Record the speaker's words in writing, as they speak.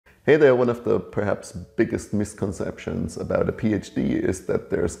Hey there, one of the perhaps biggest misconceptions about a PhD is that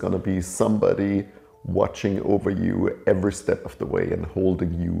there's going to be somebody watching over you every step of the way and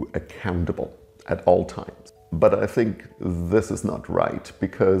holding you accountable at all times. But I think this is not right,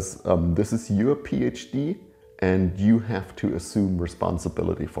 because this is your PhD and you have to assume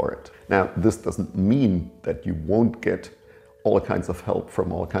responsibility for it. Now, this doesn't mean that you won't get all kinds of help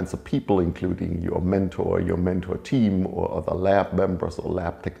from all kinds of people, including your mentor team, or other lab members or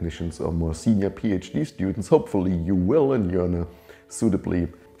lab technicians or more senior PhD students. Hopefully you will, and you're in a suitably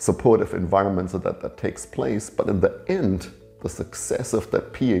supportive environment so that that takes place. But in the end, the success of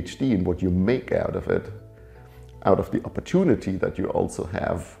that PhD and what you make out of it, out of the opportunity that you also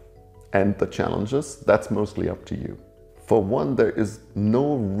have and the challenges, that's mostly up to you. For one, there is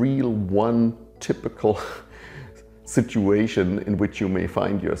no real one typical situation in which you may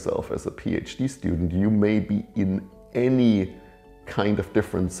find yourself as a PhD student. You may be in any kind of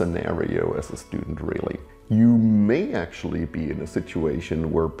different scenario as a student, really. You may actually be in a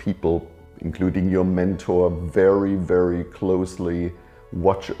situation where people, including your mentor, very, very closely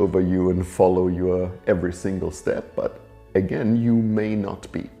watch over you and follow your every single step, but again, you may not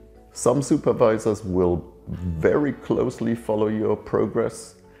be. Some supervisors will very closely follow your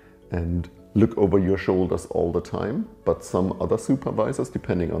progress and look over your shoulders all the time, but some other supervisors,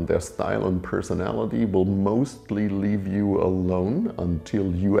 depending on their style and personality, will mostly leave you alone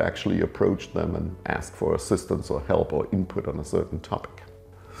until you actually approach them and ask for assistance or help or input on a certain topic.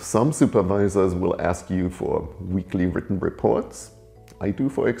 Some supervisors will ask you for weekly written reports. I do,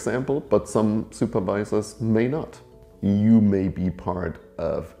 for example, but some supervisors may not. You may be part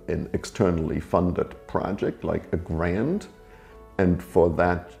of an externally funded project, like a grant, and for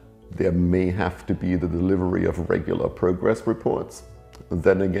that there may have to be the delivery of regular progress reports.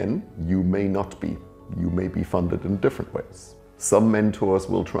 Then again, you may not be. You may be funded in different ways. Some mentors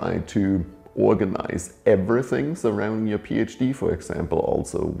will try to organize everything surrounding your PhD, for example,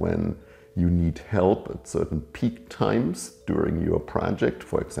 also when you need help at certain peak times during your project,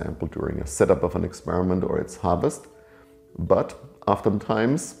 for example, during a setup of an experiment or its harvest. But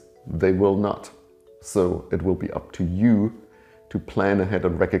oftentimes they will not. So it will be up to you to plan ahead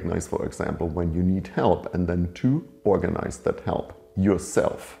and recognize, for example, when you need help, and then to organize that help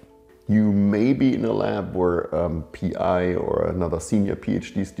yourself. You may be in a lab where a PI or another senior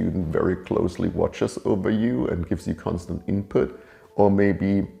PhD student very closely watches over you and gives you constant input, or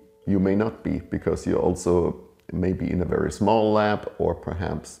maybe you may not be, because you're also maybe in a very small lab, or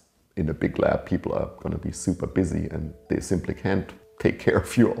perhaps in a big lab people are going to be super busy and they simply can't take care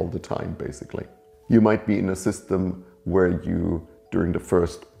of you all the time, basically. You might be in a system where you, during the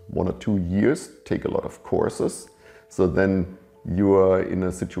first 1 or 2 years, take a lot of courses. So then you are in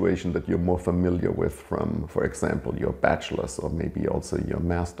a situation that you're more familiar with from, for example, your bachelor's or maybe also your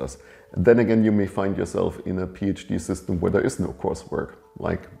master's. And then again, you may find yourself in a PhD system where there is no coursework,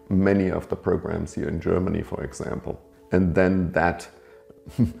 like many of the programs here in Germany, for example. And then that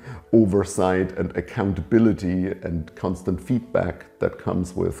oversight and accountability and constant feedback that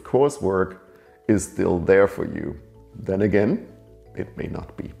comes with coursework is still there for you. Then again, it may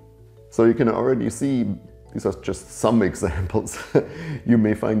not be. So you can already see, these are just some examples. You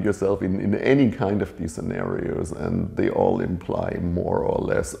may find yourself in any kind of these scenarios, and they all imply more or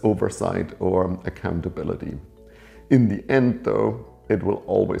less oversight or accountability. In the end, though, it will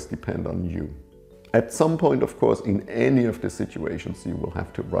always depend on you. At some point, of course, in any of the situations, you will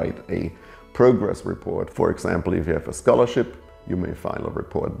have to write a progress report. For example, if you have a scholarship, you may file a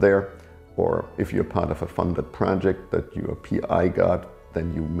report there. Or if you're part of a funded project that your PI got,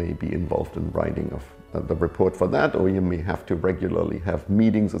 then you may be involved in writing of the report for that, or you may have to regularly have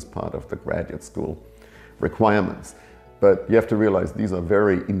meetings as part of the graduate school requirements. But you have to realize these are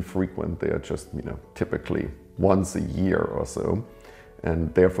very infrequent. They are just, typically once a year or so.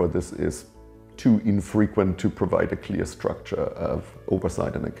 And therefore this is too infrequent to provide a clear structure of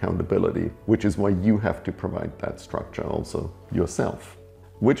oversight and accountability, which is why you have to provide that structure also yourself.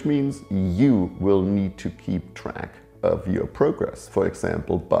 Which means you will need to keep track of your progress, for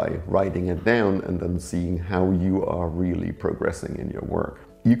example, by writing it down and then seeing how you are really progressing in your work.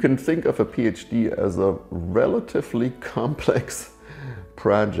 You can think of a PhD as a relatively complex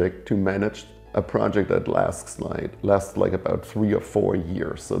project to manage, a project that lasts like about 3 or 4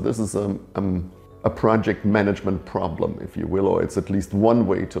 years. So this is a project management problem, if you will, or it's at least one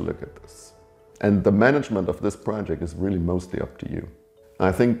way to look at this. And the management of this project is really mostly up to you.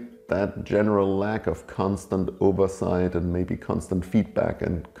 I think that general lack of constant oversight and maybe constant feedback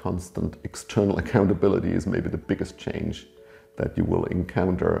and constant external accountability is maybe the biggest change that you will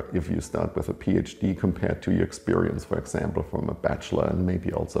encounter if you start with a PhD compared to your experience, for example, from a bachelor and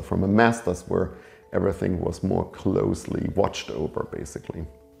maybe also from a master's, where everything was more closely watched over, basically.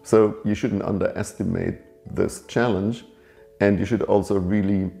 So you shouldn't underestimate this challenge, and you should also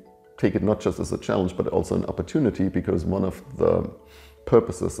really take it not just as a challenge, but also an opportunity, because one of the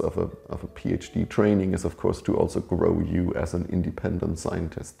purposes of a PhD training is, of course, to also grow you as an independent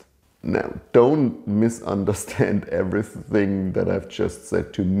scientist. Now, don't misunderstand everything that I've just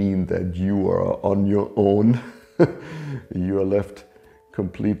said to mean that you are on your own. You are left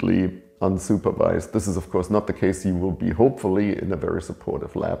completely unsupervised. This is, of course, not the case. You will be hopefully in a very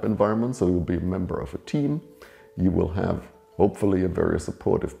supportive lab environment, so you'll be a member of a team. You will have hopefully a very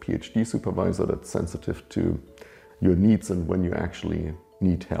supportive PhD supervisor that's sensitive to your needs and when you actually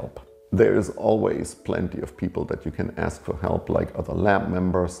need help. There is always plenty of people that you can ask for help, like other lab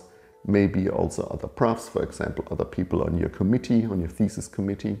members, maybe also other profs, for example, other people on your committee, on your thesis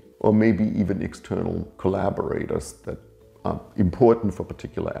committee, or maybe even external collaborators that are important for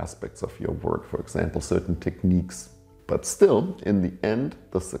particular aspects of your work, for example, certain techniques. But still, in the end,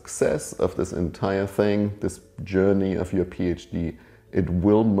 the success of this entire thing, this journey of your PhD, it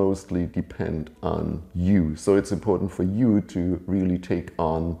will mostly depend on you. So it's important for you to really take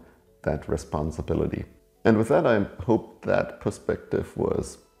on that responsibility. And with that, I hope that perspective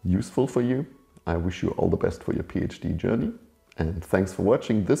was useful for you. I wish you all the best for your PhD journey. And thanks for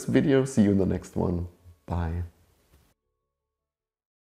watching this video. See you in the next one. Bye.